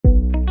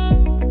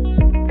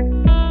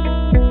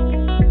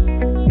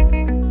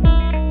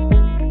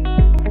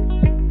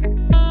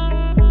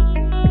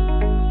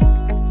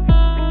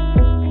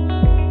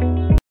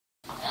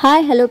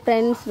Hi hello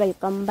friends,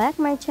 welcome back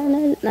my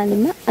channel. ನಾನು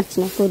ನಿಮ್ಮ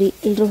ಅರ್ಚನಾ ಕೋರಿ.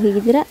 ಎಲ್ಲರೂ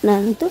ಹೇಗಿದ್ದೀರಾ?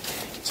 ನಾನಂತೂ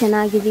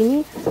ಚೆನ್ನಾಗಿದ್ದೀನಿ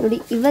ನೋಡಿ.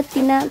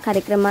 ಇವತ್ತಿನ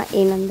ಕಾರ್ಯಕ್ರಮ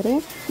ಏನಂದರೆ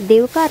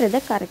ದೇವಕಾರ್ಯದ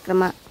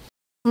ಕಾರ್ಯಕ್ರಮ.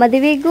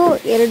 ಮದುವೆಗೂ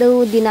 2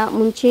 ದಿನ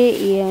ಮುಂಚೆ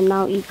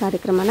ನಾವು ಈ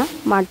ಕಾರ್ಯಕ್ರಮನ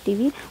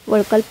ಮಾಡ್ತೀವಿ.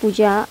 ಒಳ್ಕಲ್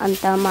ಪೂಜಾ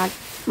ಅಂತ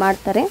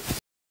ಮಾಡ್ತಾರೆ.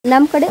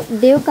 ನಮ್ಮ ಕಡೆ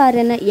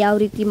ದೇವಕಾರ್ಯನ ಯಾವ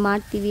ರೀತಿ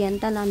ಮಾಡ್ತೀವಿ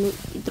ಅಂತ ನಾನು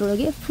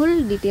ಇದರೊಳಗೆ ಫುಲ್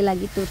ಡೀಟೇಲ್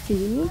ಆಗಿ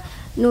ತೋರಿಸಿದ್ದೀನಿ.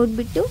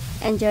 ನೋಡಿಬಿಟ್ಟು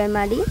ಎಂಜಾಯ್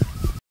ಮಾಡಿ.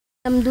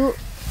 ನಮ್ಮದು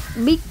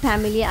ಬಿಗ್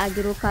ಫ್ಯಾಮಿಲಿ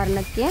ಆಗಿರೋ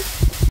ಕಾರಣಕ್ಕೆ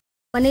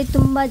ಮನೆ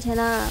ತುಂಬ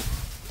ಜನ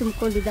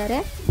ತುಂಬಿಕೊಂಡಿದ್ದಾರೆ.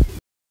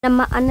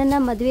 ನಮ್ಮ ಅಣ್ಣನ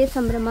ಮದುವೆ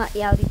ಸಂಭ್ರಮ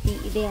ಯಾವ ರೀತಿ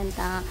ಇದೆ ಅಂತ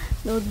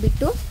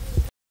ನೋಡಿಬಿಟ್ಟು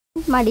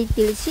ಮಾಡಿ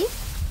ತಿಳಿಸಿ.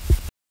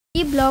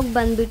 ಈ ಬ್ಲಾಗ್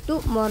ಬಂದುಬಿಟ್ಟು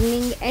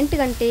ಮಾರ್ನಿಂಗ್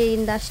 8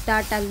 ಗಂಟೆಯಿಂದ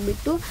ಸ್ಟಾರ್ಟ್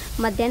ಆಗಿಬಿಟ್ಟು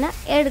ಮಧ್ಯಾಹ್ನ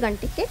 2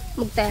 ಗಂಟೆಗೆ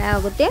ಮುಕ್ತಾಯ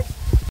ಆಗುತ್ತೆ.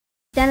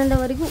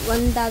 ಮಧ್ಯಾಹ್ನದವರೆಗೂ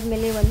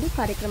ಒಂದಾದಮೇಲೆ ಒಂದು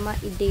ಕಾರ್ಯಕ್ರಮ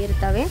ಇದ್ದೇ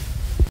ಇರ್ತವೆ.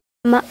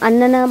 ನಮ್ಮ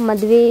ಅಣ್ಣನ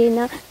ಮದುವೆನ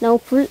ನಾವು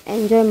ಫುಲ್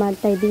ಎಂಜಾಯ್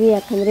ಮಾಡ್ತಾ ಇದ್ದೀವಿ.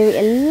 ಯಾಕಂದರೆ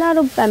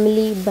ಎಲ್ಲರೂ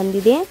ಫ್ಯಾಮಿಲಿ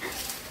ಬಂದಿದೆ.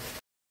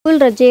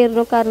 ಫುಲ್ ರಜೆ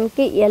ಇರೋ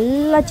ಕಾರಣಕ್ಕೆ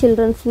ಎಲ್ಲ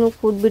ಚಿಲ್ಡ್ರನ್ಸ್ನು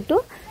ಕೂಡ್ಬಿಟ್ಟು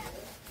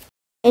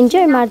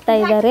ಎಂಜಾಯ್ ಮಾಡ್ತಾ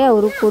ಇದ್ದಾರೆ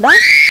ಅವರು ಕೂಡ.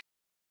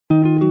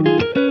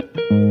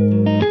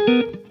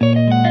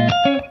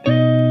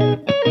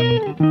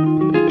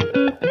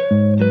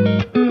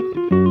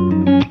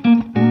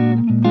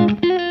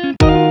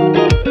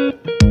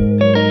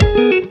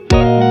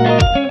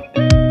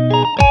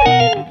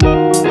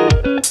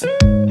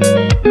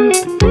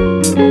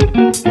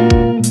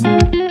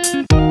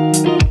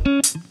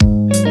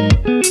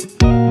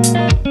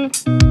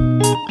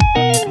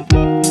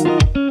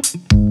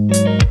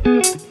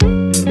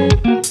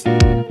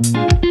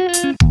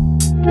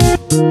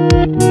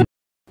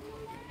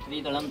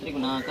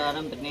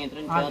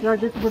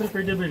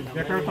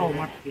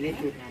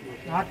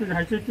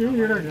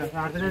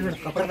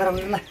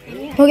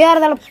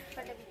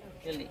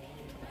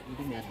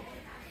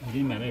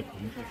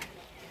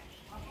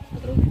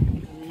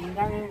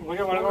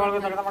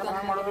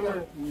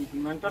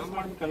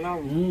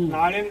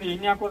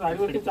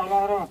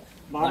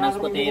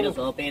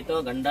 वनस्पतेरसोपेतो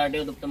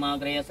गण्डाढ्यो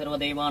दुप्तमाग्रय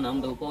सर्वदेवानां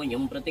धूपो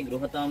यं प्रति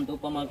गृहतां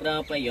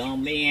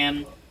धूपमाग्रापयामि।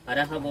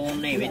 हरः ओं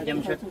नैवेद्यं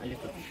षट्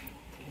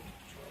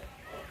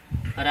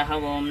हरः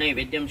ओं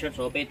नैवेद्यं षट्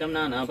सोपेतं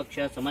नानाभक्ष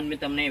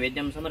समन्वितं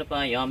नैवेद्यं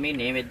समर्पयामि।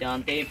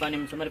 नैवेद्यान्ते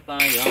पानिं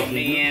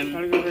समर्पयामि।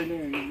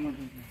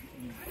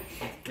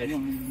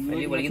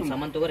 ಒಳಗಿನ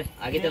ಸಾಮಾನು ತಗೋರಿ.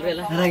 ಆಗಿದ್ದಲ್ರಿ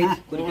ಎಲ್ಲ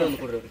ಕುರ್ಕಿ ಒಂದು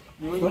ಕೊಡ್ರಿ.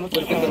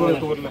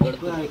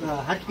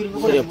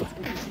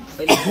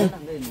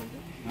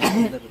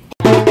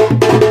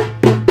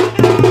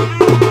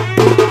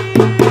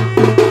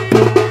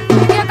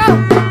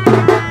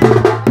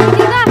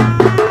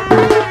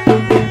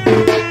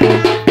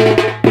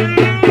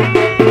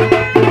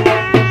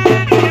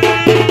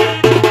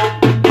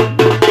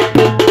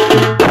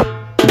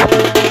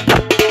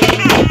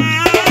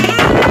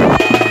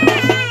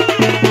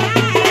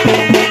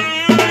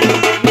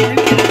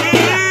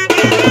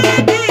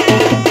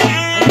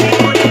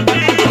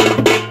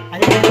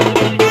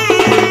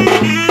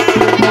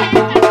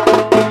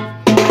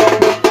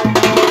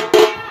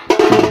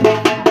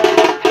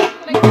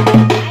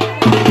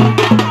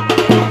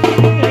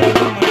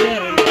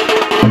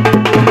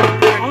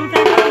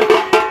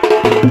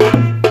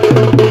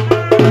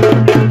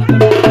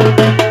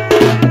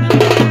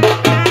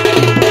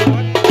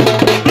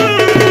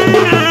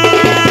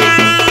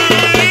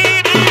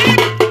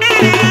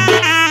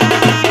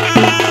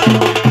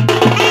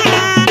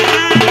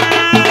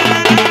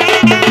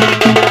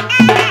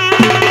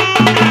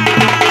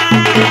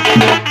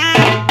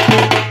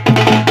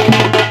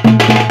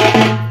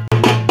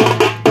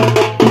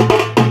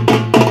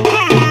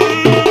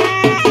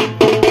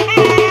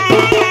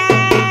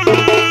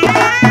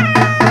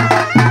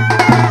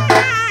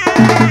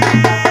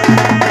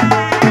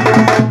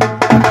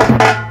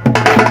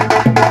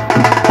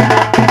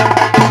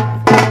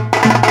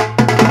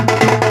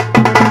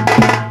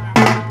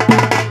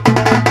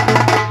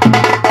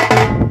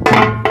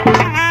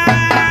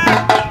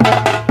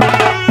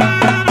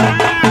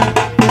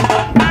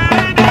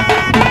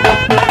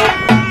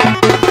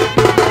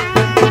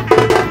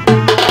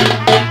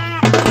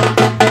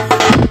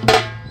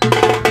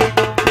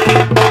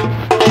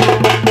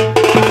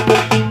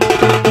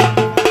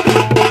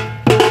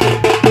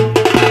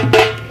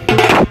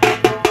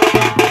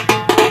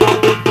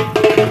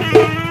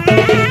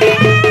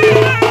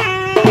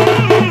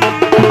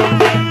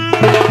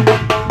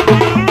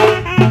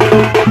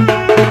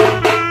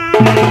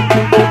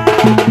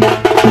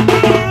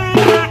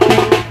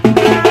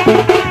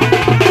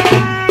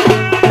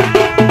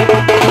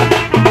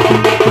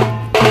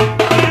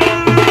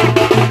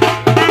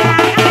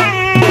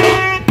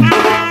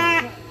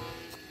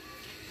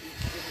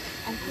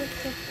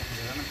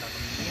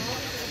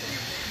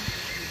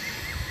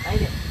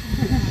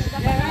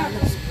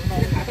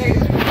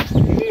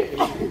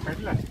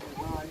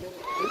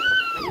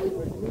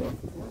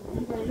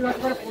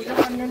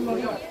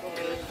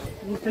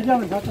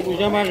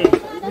 पूजा ಮಾಡಿ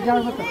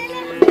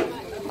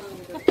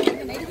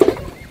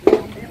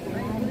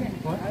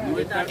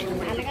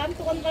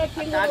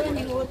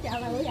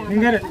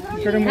ಹಿಂಗಾರೆ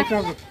ಈ ಕಡೆ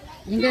ಮುಚ್ಚಾಗ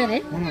ಹಿಂಗಾರೆ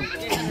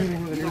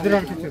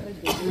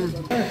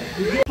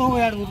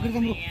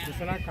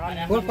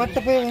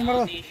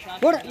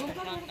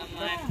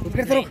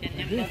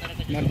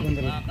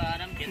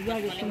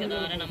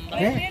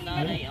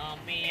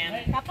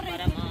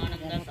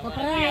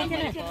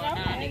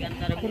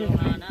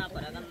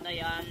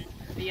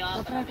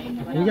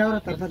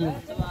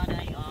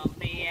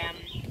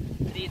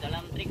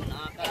శ్రీదళం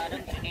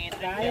త్రిగుణాకారం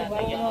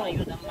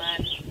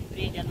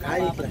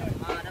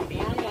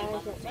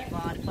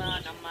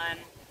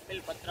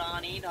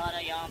బిల్పత్రాన్ని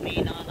ధారయామి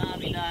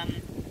నానావిధం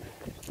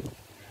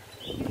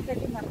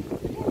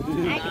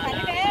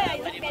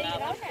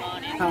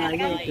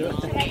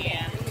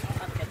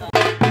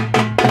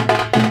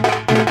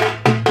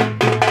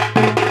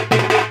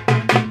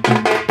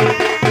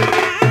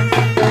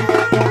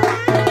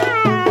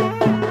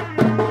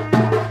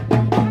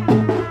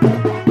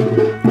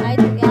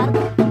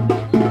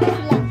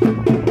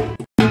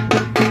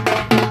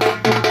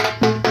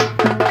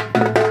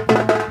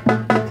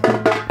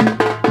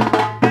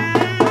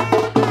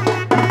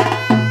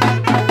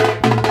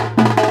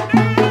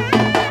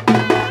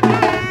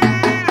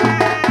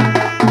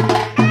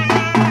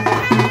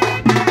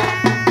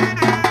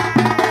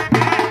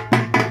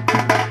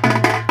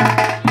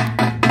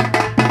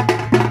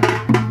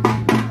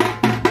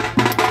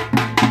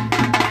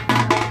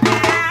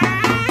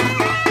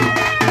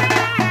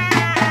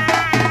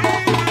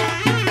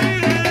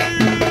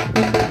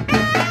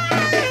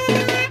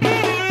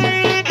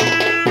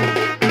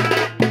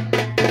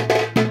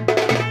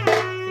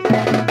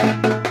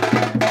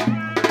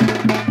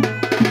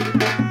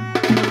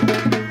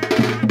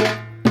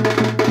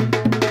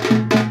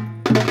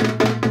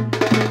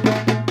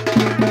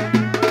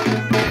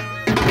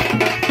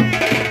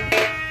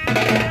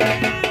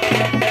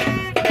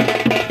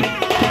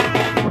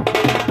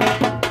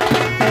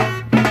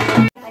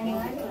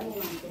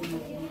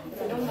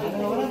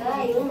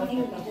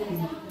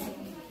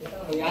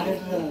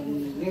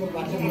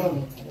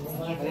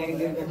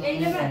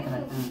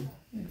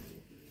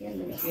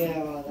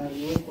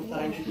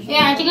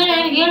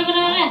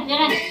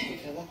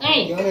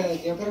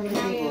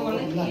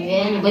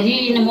ಬರೀ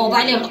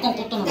ಮೊಬೈಲ್ ಹಿಡ್ಕೊಂಡ್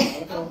ಕೂತು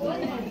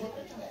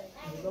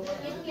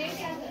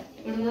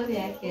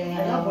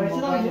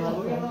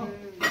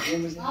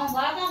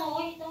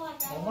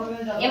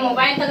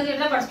ಮೊಬೈಲ್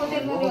ತೆಗೆದಿಟ್ರೆ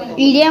ಬಡ್ಸ್ಕೊತಿರ್ಬೋದು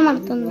ವಿಡಿಯೋ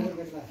ಮಾಡ್ತಂದ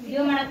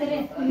ವಿಡಿಯೋ ಮಾಡತ್ತೀರಿ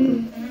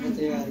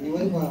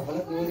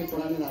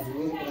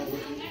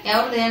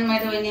ಯಾವ್ದು ಏನ್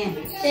ಮಾಡಿವನಿ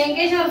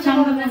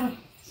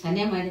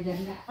ಸನ್ನೆ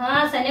ಮಾಡಿದಾರಲ್ಲ ಹಾ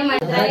ಸನ್ನೆ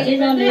ಮಾಡಿದ್ರ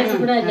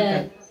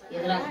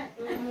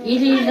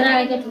ಇದು ಇದ್ರ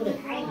ಆಗೈತೆ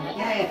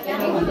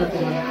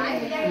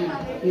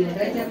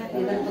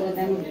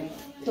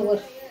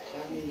ತಗೋರಿ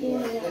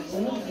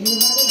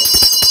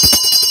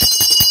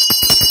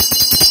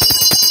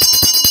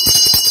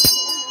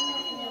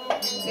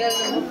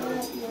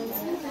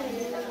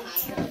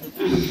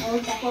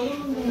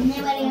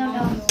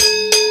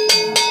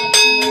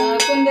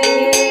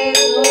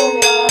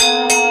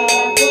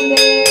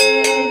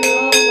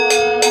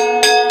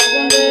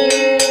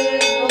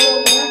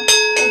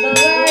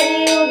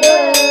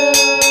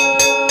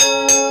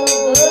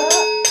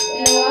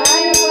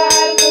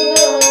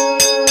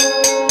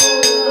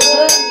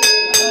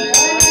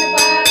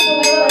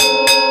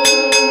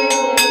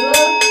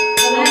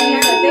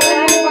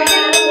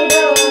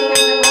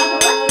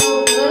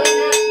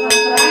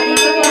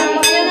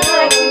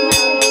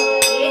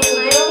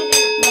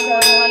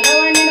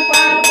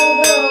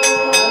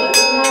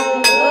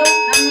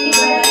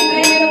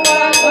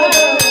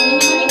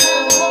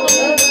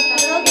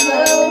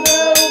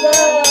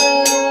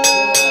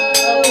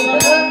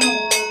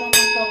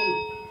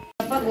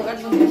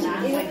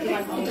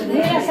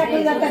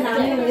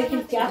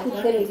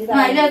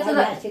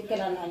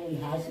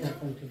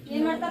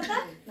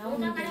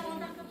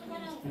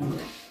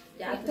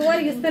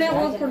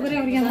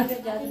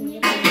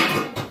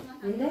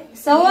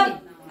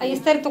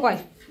ಇಸ್ತಾರಿ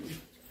ತಗೊಳ್ಳಿ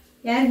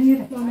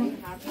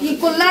ಈ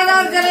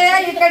ಕುಲ್ಲಾದವ್ರ ಜರ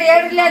ಈ ಕಡೆ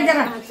ಹೇಳ್ರಿ ಜರ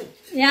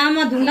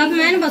ಯಾಮ ದುಂಡಪ್ಪ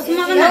ಮೇನ್ ಬಸ್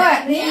ಮಗನ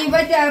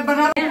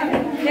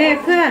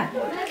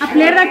ಆ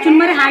ಪ್ಲೇಟ್ದಾಗ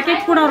ಚುಮ್ಮರಿ ಹಾಕಿ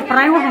ಕೂಡ ಅವ್ರ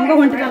ಪ್ರಾಯ ಹಂಗ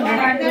ಹೊಂಟಿರ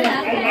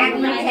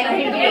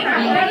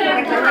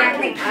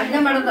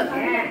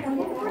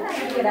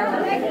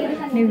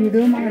ನೀವು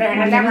ವಿಡಿಯೋ ಮಾಡಿ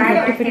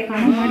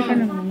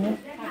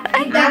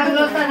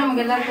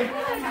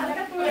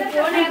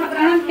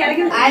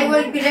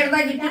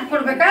ಪ್ಲೇಟ್ದಾಗ ಇಟ್ಟಿಟ್ಟು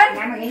ಕೊಡ್ಬೇಕಾ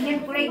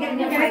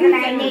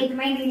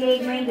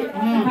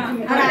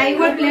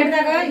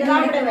ಪ್ಲೇಟ್ದಾಗ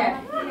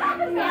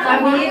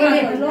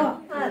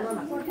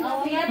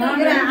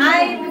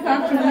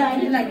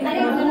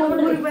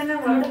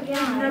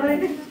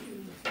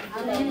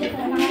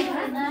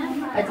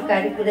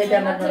ಅಧಿಕಾರಿ ಕುಡಿದ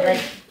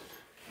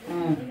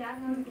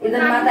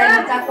ಇದನ್ನ ಮಾತಾಡ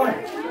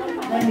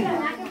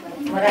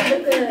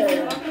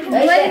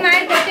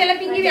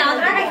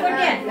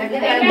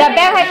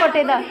ಡಬ್ಬ್ಯಾಗ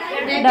ಹಾಕೊಟ್ಟಿದ್ದ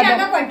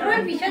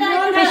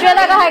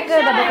ಪಿಶ್ವದಾಗ ಹಾಕಿ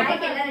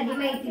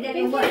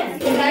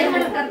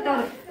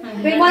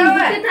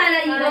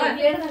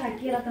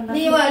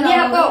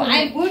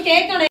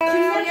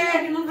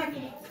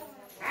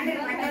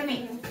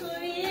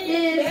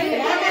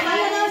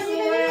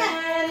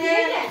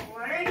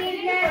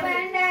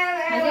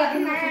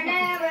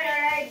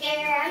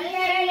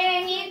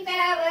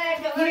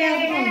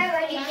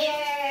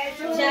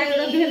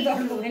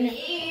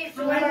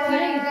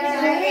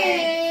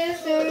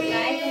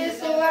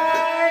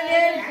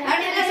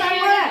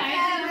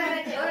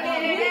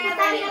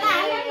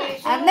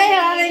ಅದನ್ನೇ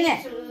ಹೇಳೋದೇನೆ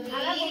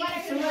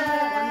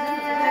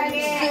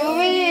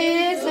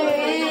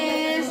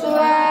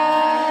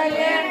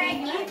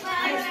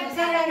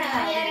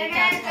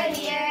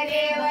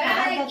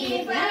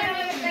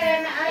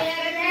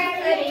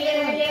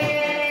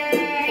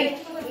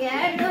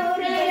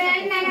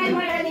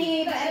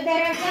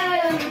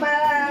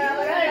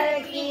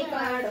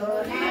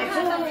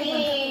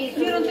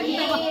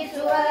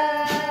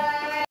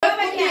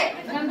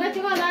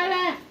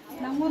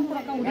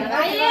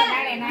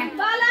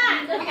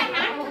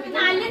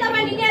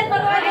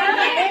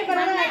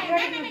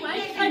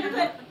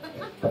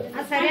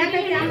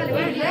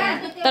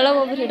ತಳಗ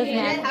ಒಬ್ರು ಹಿಡಿದ್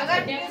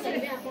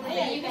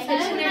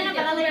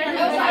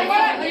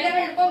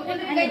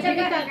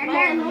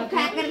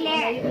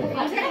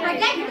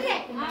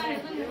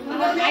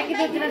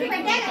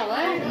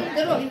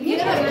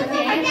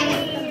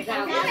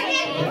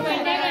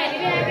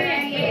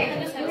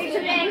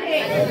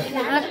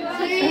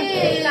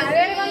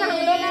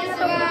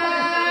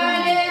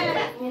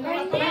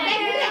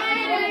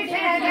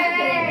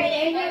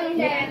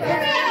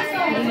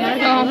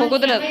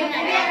ಹೋಗೋದಿಲ್ಲ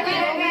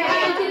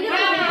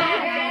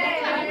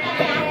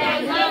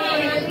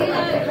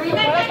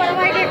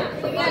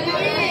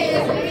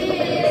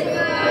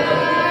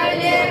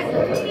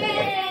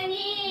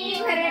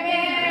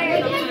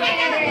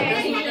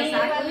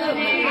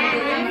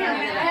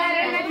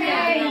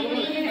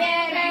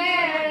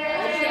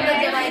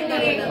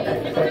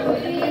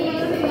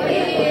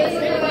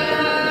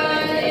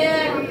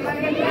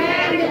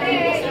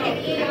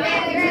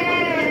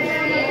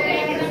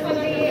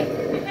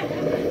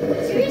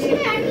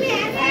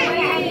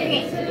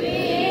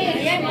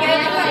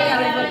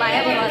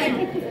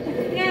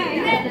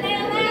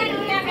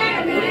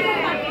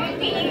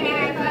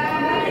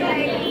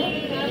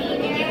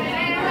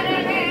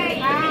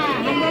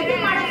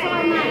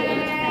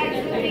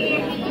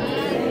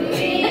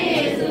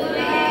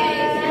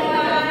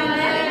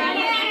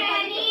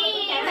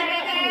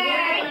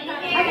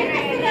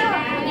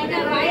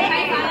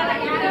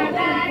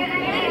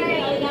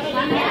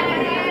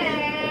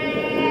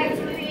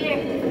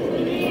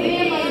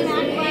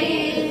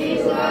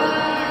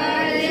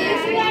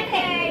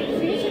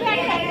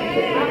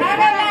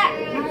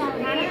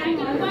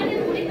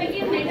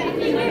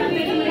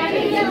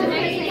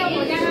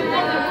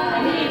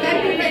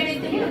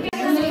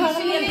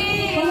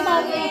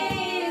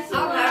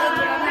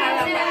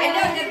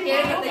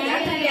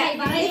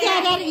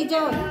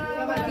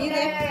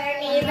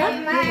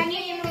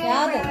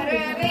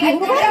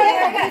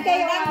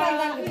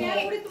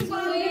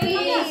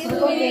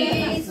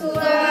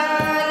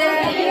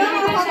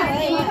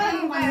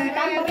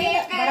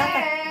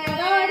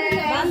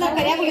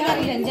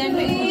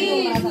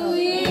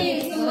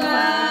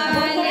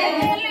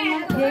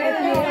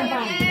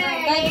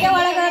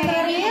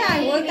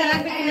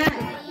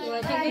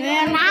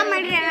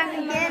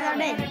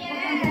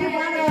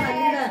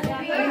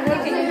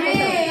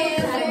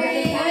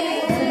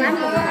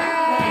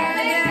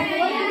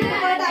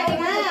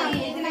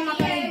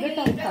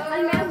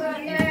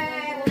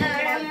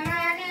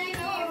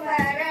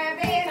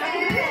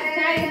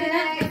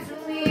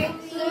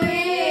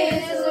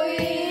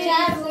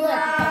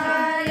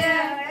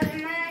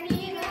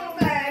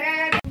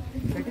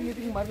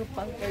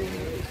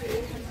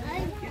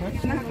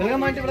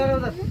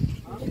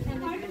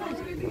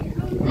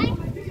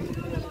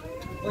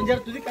ಒಂಜಾರ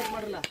ತುದಿ ಕಟ್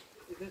ಮಾಡಲ್ಲ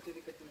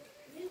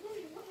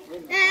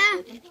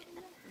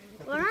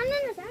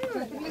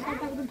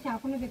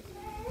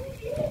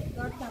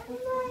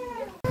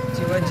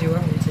जीवा जीवा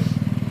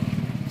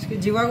इसके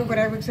जीवा को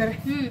कराया सर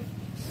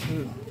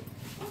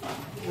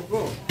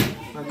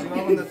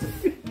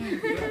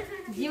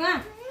जीवा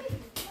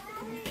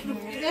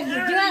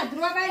जीवा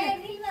ध्रुव बाई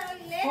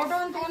फोटो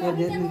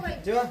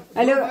जीवा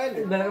हेलो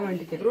ಬೆಳಗ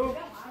ಮಂಟಿಕೆ ಇದು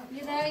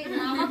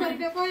ನಾಮ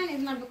ಬರಬೇಕು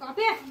ಇದು ಮಾಡಬೇಕು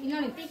ಅಪ್ಪೆ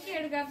ಇನ್ನೊಂದು ಟಿಕ್ಕೆ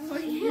ಹಿಡ್ಗಾಕ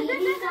ನೋಡಿ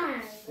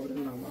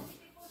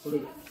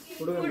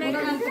ಹುಡುಗ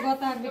ಅಂತ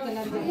ಗೊತ್ತಾಗಬೇಕಲ್ಲ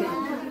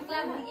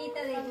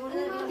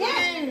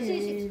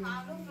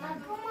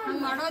ಹಂಗ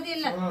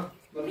ಮಾಡೋದಿಲ್ಲ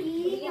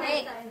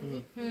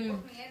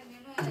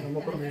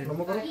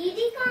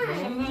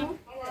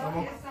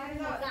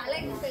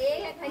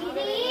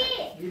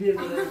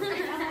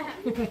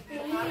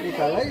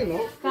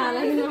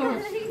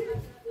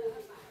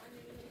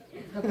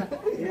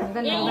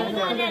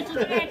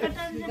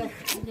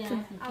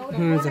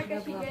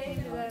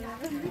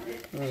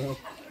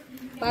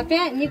ಪಾಪೆ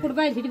ನೀ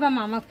ಕುಡ್ಬಾ ಹಿಡಿಬಾ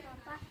ಮಾಮಕ್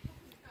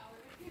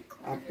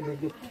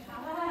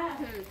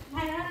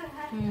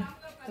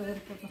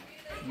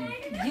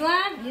ಜೀವ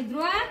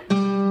ಇದ್ರುವ